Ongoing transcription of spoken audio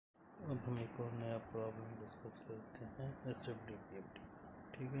अब हम एक और नया प्रॉब्लम डिस्कस करते हैं एसएफडी पीएफडी।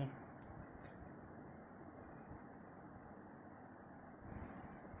 ठीक है,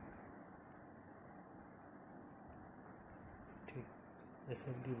 ठीक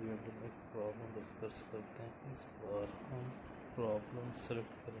एसएफडी पीएफडी में एक प्रॉब्लम डिस्कस करते हैं। इस बार हम प्रॉब्लम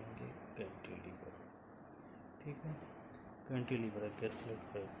सेलेक्ट करेंगे कैंटिलीवर। ठीक है, कैंटिलीवर कैसे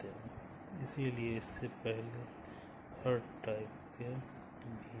सेलेक्ट करते हैं, इसीलिए इससे पहले हर टाइप के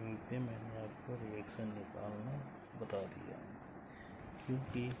बीम पे मैंने आपको रिएक्शन निकालना बता दिया,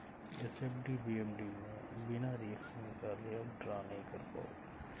 क्योंकि एसएफडी बीएमडी में बिना रिएक्शन निकाले आप ड्रा नहीं कर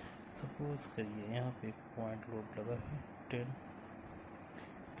पाओगे। सपोज करिए यहाँ पे एक पॉइंट लोड लगा है 10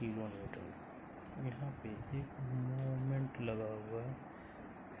 किलो न्यूटन, यहाँ पे एक मोमेंट लगा हुआ है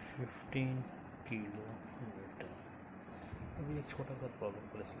 15 किलो न्यूटन। अभी एक छोटा सा प्रॉब्लम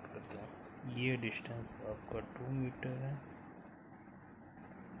को सेट करते हैं। ये डिस्टेंस आपका 2 मीटर है,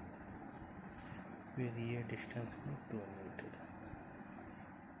 फिर ये डिस्टेंस भी 2 मीटर है।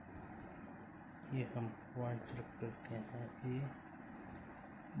 ये हम पॉइंट सेलेक्ट करते हैं ए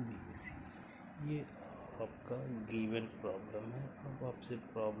बी सी। ये आपका गिवन प्रॉब्लम है। अब आपसे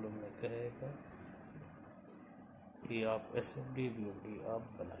प्रॉब्लम में कहेगा कि आप एसएफडी बीएफडी आप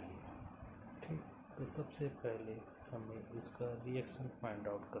बनाइए। ठीक, तो सबसे पहले हमें इसका रिएक्शन फाइंड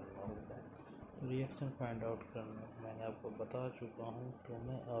आउट करना होगा। तो रिएक्शन फाइंड आउट करना मैंने आपको बता चुका हूँ, तो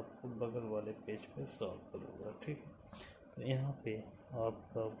मैं आपको बगल वाले पेज पे सॉल्व करूँगा। ठीक है, तो यहाँ पे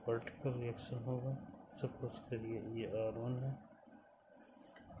आपका वर्टिकल रिएक्शन होगा। सपोज करिए ये R1 है,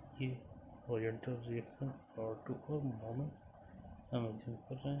 ये हॉरिजॉन्टल रिएक्शन R2 और मोमेंट हम एज्यूम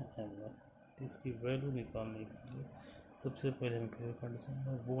कर रहे हैं M1। इसकी वैल्यू निकालने के लिए सबसे पहले मैं क्लियर कंडीशन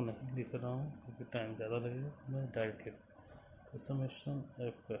में वो नहीं लिख रहा हूँ क्योंकि टाइम ज़्यादा लगेगा, मैं डायरेक्ट लिख। तो समेशन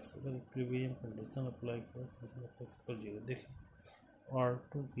एफ एक्स, अगर इक्विलिब्रियम कंडीशन अप्लाई करें तो समेशन एफ एक्स पर 0। देखिए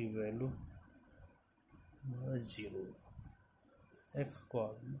R2 की वैल्यू 0, एक्स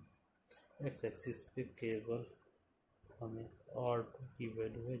एक्स एक्सिस पे केवल हमें R2 की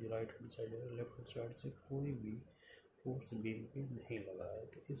वैल्यू है जो राइट हैंड साइड है, लेफ्ट हैंड साइड से कोई भी फोर्स बीम पे नहीं लगा है,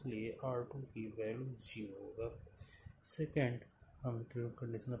 तो इसलिए R2 की वैल्यू 0 होगा। सेकेंड, हम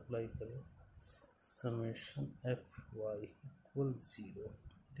कंडीशन अप्लाई करें समेशन एफ वाई इक्वल 0।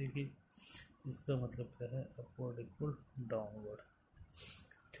 देखिए इसका मतलब क्या है, अपवर्ड इक्वल डाउनवर्ड।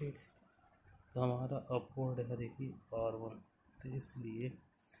 ठीक, तो हमारा अपवर्ड है देखिए R1, तो इसलिए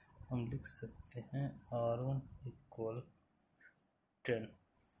हम लिख सकते हैं R1 इक्वल 10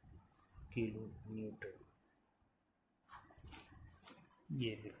 किलो न्यूटन।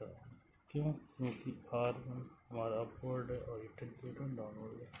 ये लिखा, क्यों? क्योंकि R1 हमारा अपवर्ड है और ये 10 न्यूटन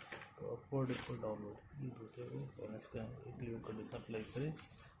डाउनवर्ड है, तो अपवर्ड इक्वल डाउनवर्ड, ये दूसरे को बैलेंस करेंगे। एक लिमिट कंडीशन अप्लाई करें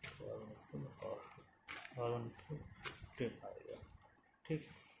तो R1 इक्वल 10 आएगा। ठीक,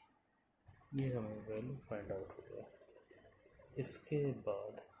 ये हमें वैल्यू फाइंड आउट हो गया। इसके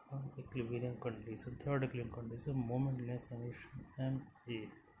बाद हम equilibrium condition, third equilibrium condition, moment लें समेशन एम ए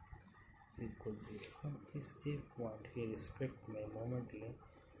इक्वल 0। हम इस एक पॉइंट के रिस्पेक्ट में मोमेंट लें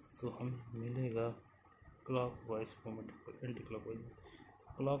तो हमें मिलेगा clock wise moment equal anti clock wise.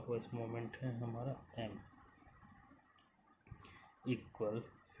 Clock wise moment है हमारा m इक्वल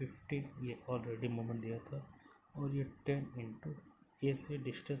 15, ये ऑलरेडी मोमेंट दिया था, और ये 10 इंटू ए से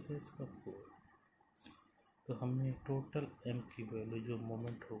डिस्टेंस है इसका 4। तो हमें टोटल m की वैल्यू जो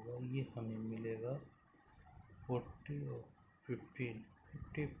मोमेंट होगा ये हमें मिलेगा 40 और 15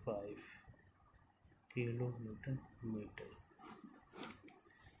 55 किलो न्यूटन मीटर।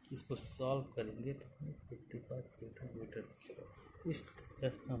 इसको सॉल्व करेंगे तो हमें 55 किलो मीटर मिलेगा। इस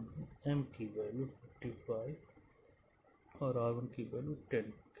तरह हम m की वैल्यू 55 और R1 की वैल्यू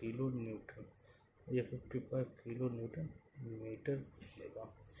 10 किलो न्यूटन, ये 55 किलो न्यूटन मीटर मिलेगा।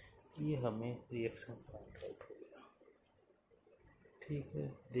 ये हमें रिएक्शन फाइंड आउट हो गया। ठीक है,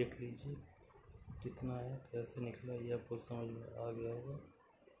 देख लीजिए कितना है, कैसे निकला, ये आपको समझ में आ गया होगा।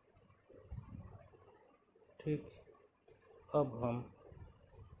 ठीक, अब हम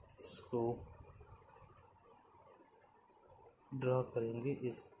इसको ड्रा करेंगे,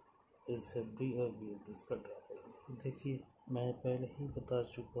 इस एसएफडी और बीएफडी इसका ड्रा करेंगे। देखिए मैं पहले ही बता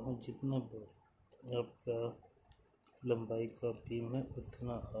चुका हूँ, जितना आपका लंबाई का बीम है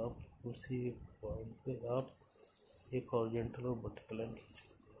उतना आप उसी पॉइंट पे आप एक हॉरिजॉन्टल और वर्टिकल लाइन खींच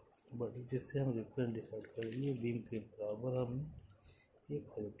लीजिए, बट जिससे हम रेफरेंस डिसाइड करेंगे बीम के बराबर हम एक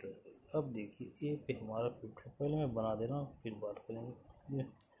हॉरिजॉन्टल। अब देखिए ए पे हमारा 15, पहले मैं बना दे रहा हूँ फिर बात करेंगे। ये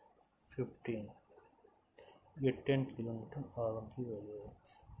 15, ये 10 किलो न्यूटन R1 की वैल्यू है।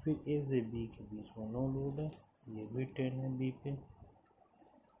 फिर ए से बी के बीच में नो लोड है, ये भी 10 है, बी पे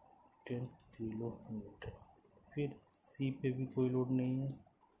 10 किलो न्यूटन। फिर सी पे भी कोई लोड नहीं है,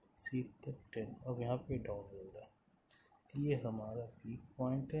 सी तक 10। अब यहाँ पे डाउनवर्ड है, ये हमारा पीक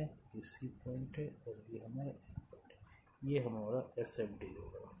पॉइंट है, ये सी पॉइंट है, और ये हमारा ए पॉइंट है। ये हमारा SFD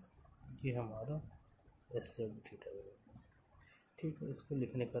होगा, ये हमारा SFD डायग्राम। ठीक है, इसको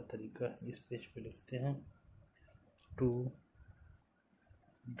लिखने का तरीका इस पेज पे लिखते हैं। To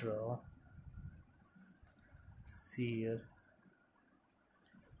draw shear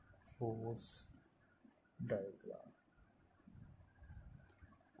force diagram.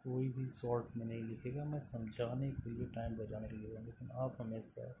 कोई भी शॉर्ट में नहीं लिखेगा, मैं समझाने के लिए, टाइम बचाने के लिए, लेकिन आप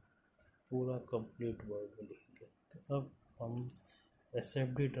हमेशा पूरा कंप्लीट वर्ड में लिखेंगे। तो अब हम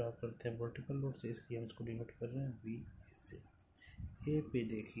SFD ड्रा करते हैं वर्टिकल लोड से, इसलिए हम इसको डिनोट कर रहे हैं VA से। ए पे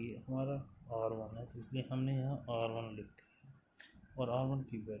देखिए हमारा R1 है, तो इसलिए हमने यहाँ R1 लिख दिया, और R1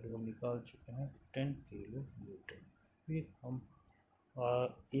 की वैल्यू हम निकाल चुके हैं 10 किलो न्यूटन। फिर हम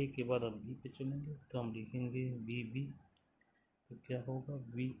ए के बाद हम बी पे चलेंगे, तो हम लिखेंगे VB, तो क्या होगा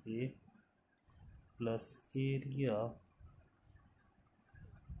VA plus area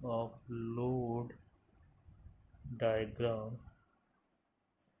of load diagram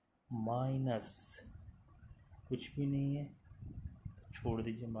minus, कुछ भी नहीं है छोड़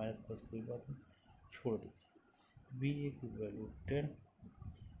दीजिए, माइनस प्लस कोई बात नहीं, छोड़ दीजिए। VA की वैल्यू 10,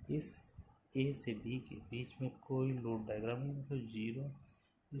 इस ए से बी के बीच में कोई लोड डायग्राम नहीं, मतलब 0,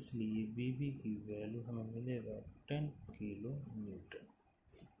 इसलिए BB की वैल्यू हमें मिलेगा 10 किलो न्यूटन।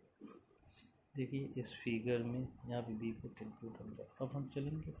 देखिए इस फिगर में यहाँ पे बी पे 10 किलो न्यूटन। अब हम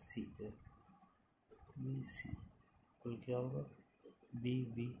चलेंगे सी पे, BC कुल क्या होगा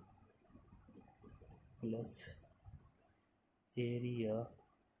BB plus area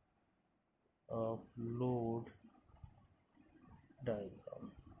of load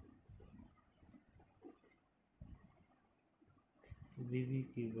diagram. BB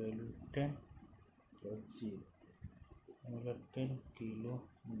की वैल्यू 10 प्लस 0 मतलब 10 किलो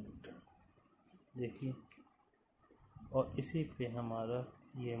न्यूटन। देखिए, और इसी पे हमारा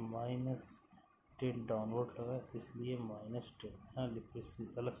ये -10 डाउनवर्ड लगा, इसलिए -10 यहाँ लिख,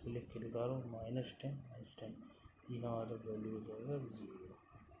 अलग से लिख के दिखा रहा हूँ, -10 ये हमारा वैल्यू हो जाएगा 0।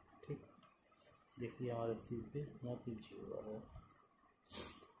 ठीक, देखिए हमारे सी पे यहाँ पे 0 आ रहा है।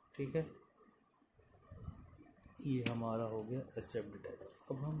 ठीक है, ये हमारा हो गया SFD डायग्राम।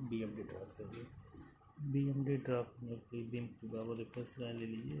 अब हम BMD ड्रा करेंगे। BMD ड्रा करने के लिए बीम की बराबर रेफरेंस लाइन ले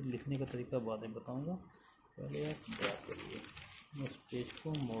लीजिए। लिखने का तरीका बाद में बताऊंगा, पहले आप ड्रा करिए। मैं उस पेज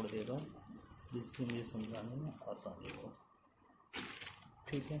को मोड़ दे रहा हूँ जिससे मुझे समझाने में आसानी हो।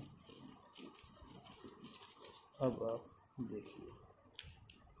 ठीक है, अब आप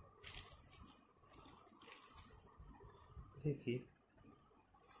देखिए,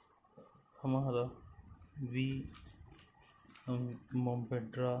 हमारा V हम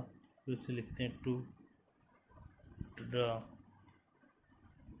मोमेंट ड्रा, फिर से लिखते हैं to draw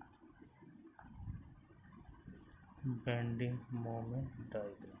bending moment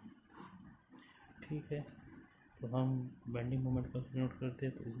diagram. ठीक है, तो हम बेंडिंग मोमेंट का नोट करते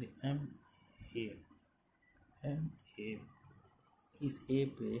हैं, तो इसलिए MA इस A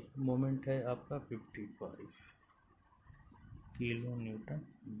पे मोमेंट है आपका 55 किलो न्यूटन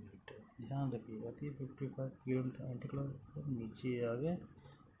मीटर। ध्यान रखिएगा, तो ये 55 किलो न्यूटन एंटी, नीचे आ गए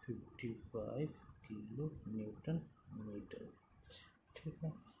 55 किलो न्यूटन मीटर। ठीक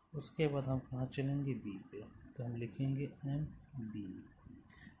है, उसके बाद हम कहाँ चलेंगे B पे, तो हम लिखेंगे MB।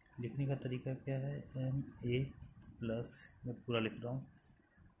 लिखने का तरीका क्या है, MA प्लस, मैं पूरा लिख रहा हूँ,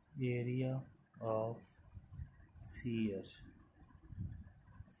 area of shear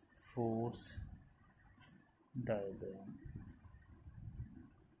force diagram.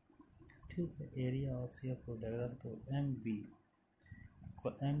 ठीक है, area of shear force diagram, तो MB को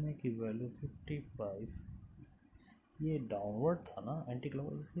MA की वैल्यू 55, ये डाउनवर्ड था ना एंटी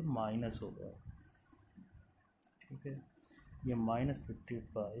क्लॉकवाइज, इसलिए माइनस होगा। ठीक है, ये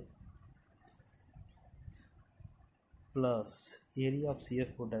 -55 plus area of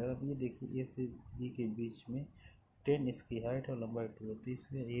shear force diagram. ये देखिए, ए से बी के बीच में 10 इसकी हाइट है और लंबाई 2 है, तो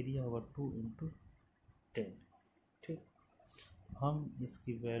इसका एरिया होगा 2 × 10। ठीक, हम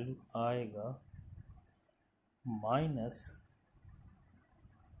इसकी वैल्यू आएगा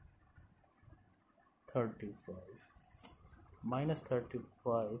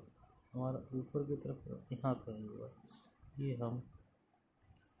 -35 हमारा ऊपर की तरफ यहाँ कहीं होगा, ये हम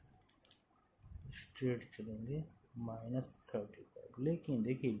स्ट्रेट चलेंगे -35। लेकिन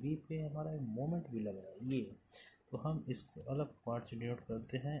देखिए बी पे हमारा मोमेंट भी लगा है ये, तो हम इसको अलग पार्ट से डिनोट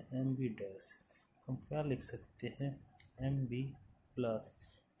करते हैं MB डैश। हम क्या लिख सकते हैं, MB प्लस,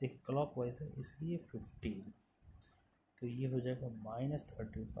 देखिए क्लॉकवाइज है इसलिए 15, तो ये हो जाएगा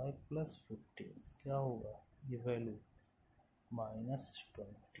 -35 + 15, क्या होगा ये वैल्यू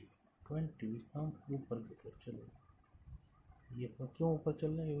 -20। 20 हम ऊपर की तरफ चलेंगे। ये क्यों ऊपर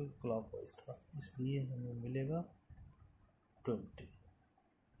चल रहे हैं, क्लॉकवाइज था इसलिए हमें मिलेगा 20।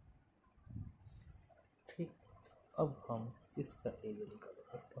 ठीक, अब हम इसका एरिया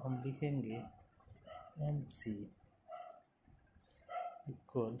निकालेंगे तो हम लिखेंगे MC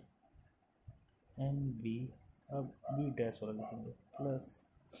इक्वल MB, अब B डैश वाला लिखेंगे, plus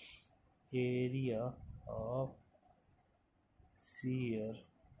area of shear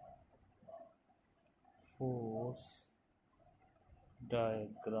force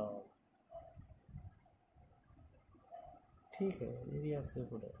diagram. ठीक है, एरिया से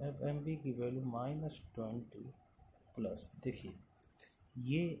बोला। अब MB की वैल्यू -20 प्लस, देखिए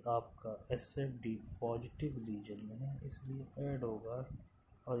ये आपका SFD पॉजिटिव रीजन में है इसलिए ऐड होगा,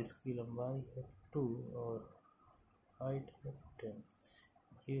 और इसकी लंबाई है 2 और हाइट है 10,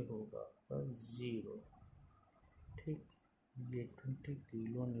 ये होगा 0। ठीक, ये 20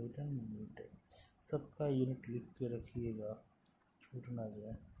 किलो न्यूटन मीटर। सबका यूनिट लिख के रखिएगा, छूट ना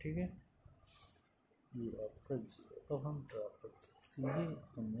जाए। ठीक है, ये आपका 0। अब हम ड्रा करते हैं, ये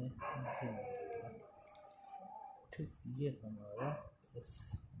हमें ये मिलेगा। ठीक, ये हमारा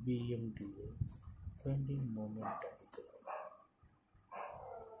BMD है, बेंडिंग मोमेंट डायग्राम।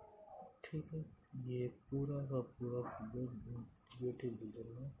 ठीक है, ये पूरा का पूरा क्रिएटिव रीजन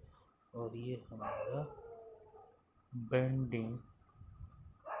है, और ये हमारा बेंडिंग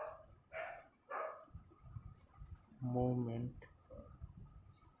मोमेंट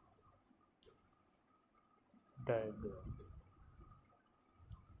डायग्राम।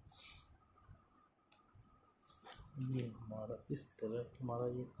 ये हमारा इस तरह हमारा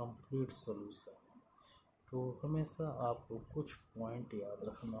ये कंप्लीट सॉल्यूशन है। तो हमेशा आपको कुछ पॉइंट याद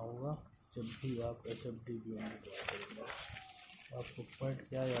रखना होगा जब भी आप SFD BMD ड्रा करेंगे। आपको पॉइंट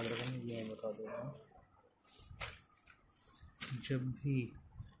क्या याद रखना है ये मैं बता दे रहा हूँ। जब भी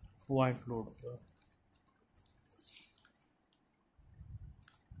पॉइंट लोड होगा,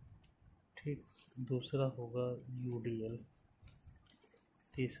 ठीक, दूसरा होगा UDL,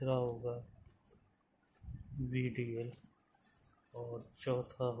 तीसरा होगा VDL, और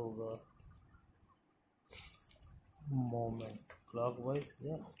चौथा होगा मोमेंट क्लॉकवाइज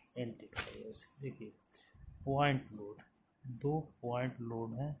या एंटी क्लॉकवाइज। देखिए पॉइंट लोड, 2 पॉइंट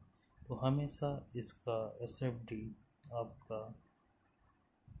लोड हैं, तो हमेशा इसका SFD आपका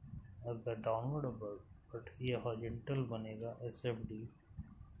अगर डाउनवर्ड बट ये हॉरिजॉन्टल बनेगा SFD,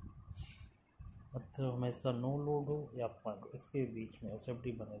 मतलब हमेशा नो लोड हो या पॉइंट, इसके बीच में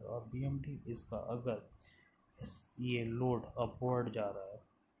SFD बनेगा। और BMD इसका अगर ये लोड अपवर्ड जा रहा है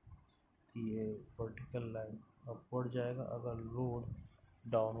तो ये वर्टिकल लाइन अपवर्ड जाएगा, अगर लोड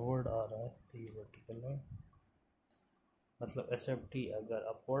डाउनवर्ड आ रहा है तो ये वर्टिकल लाइन, मतलब SFD अगर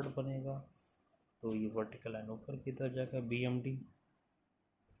अपवर्ड बनेगा तो ये वर्टिकल लाइन ऊपर की तरफ जाएगा। BMD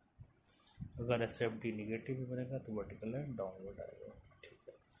अगर SFD निगेटिव में बनेगा तो वर्टिकल लाइन डाउनवर्ड आएगा। ठीक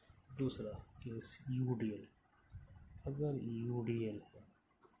है, दूसरा केस UDL, अगर UDL है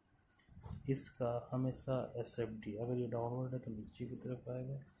इसका हमेशा SFD अगर ये डाउनवर्ड है तो नीचे की तरफ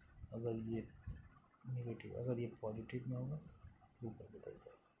आएगा, अगर ये नेगेटिव, अगर ये पॉजिटिव में होगा तो ऊपर की तरफ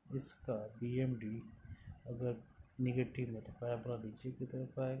आएगा। इसका BMD अगर निगेटिव में तो पैराबोला नीचे की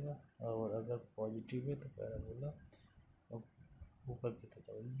तरफ आएगा, और अगर पॉजिटिव है तो पैराबोला ऊपर की तरफ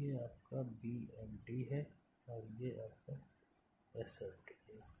आएगा। ये आपका BMD है और ये आपका SFD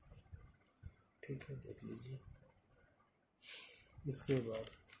है। ठीक है, देख लीजिए। इसके बाद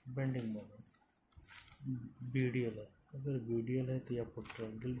बेंडिंग मोमेंट BDL है, अगर BDL है तो आपको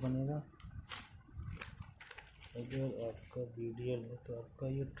ट्रायंगल बनेगा, अगर आपका BDL है तो आपका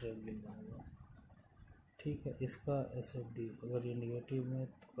ये ट्रायंगल बनेगा। ठीक है, इसका SFD अगर ये निगेटिव में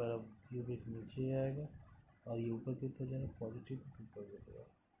तो पैराबोलिक नीचे आएगा, और ये ऊपर की तरफ जाएगा, पॉजिटिव तो ऊपर जाएगा।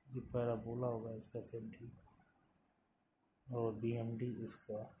 ये पैराबोला होगा इसका SFD, और BMD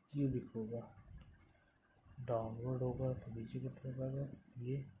इसका क्यूबिक होगा, डाउनवर्ड होगा तो नीचे की तरफ आएगा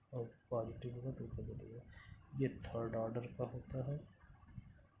ये, और पॉजिटिव होगा तो ऊपर की तरफ। ये थर्ड ऑर्डर का होता है,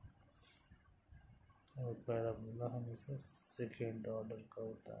 और पैराबोला हमेशा सेकेंड ऑर्डर का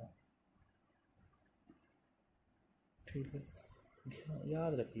होता है। ठीक है,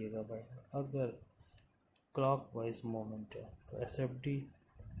 याद रखिएगा भाई, अगर क्लॉकवाइज मोमेंट है तो SFD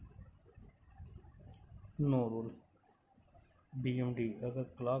नो रूल। BMD अगर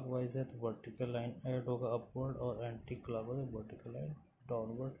क्लॉकवाइज है तो वर्टिकल लाइन ऐड होगा अपवर्ड, और anti clockwise vertical line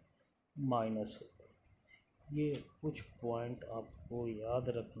downward minus होगा। ये कुछ पॉइंट आपको याद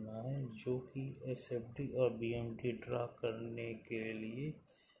रखना है जो कि SFD और BMD ड्रा करने के लिए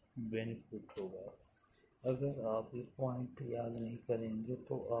बेनिफिट होगा। अगर आप ये पॉइंट याद नहीं करेंगे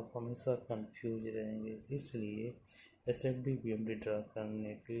तो आप हमेशा कंफ्यूज रहेंगे। इसलिए SFD BMD ड्रा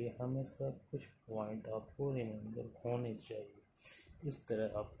करने के लिए हमेशा कुछ पॉइंट आपको रिमेंबर होने चाहिए। इस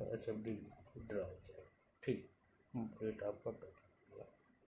तरह आपका SFD ड्रा हो जाएगा। ठीक, कंप्लीट आपका टॉपिक।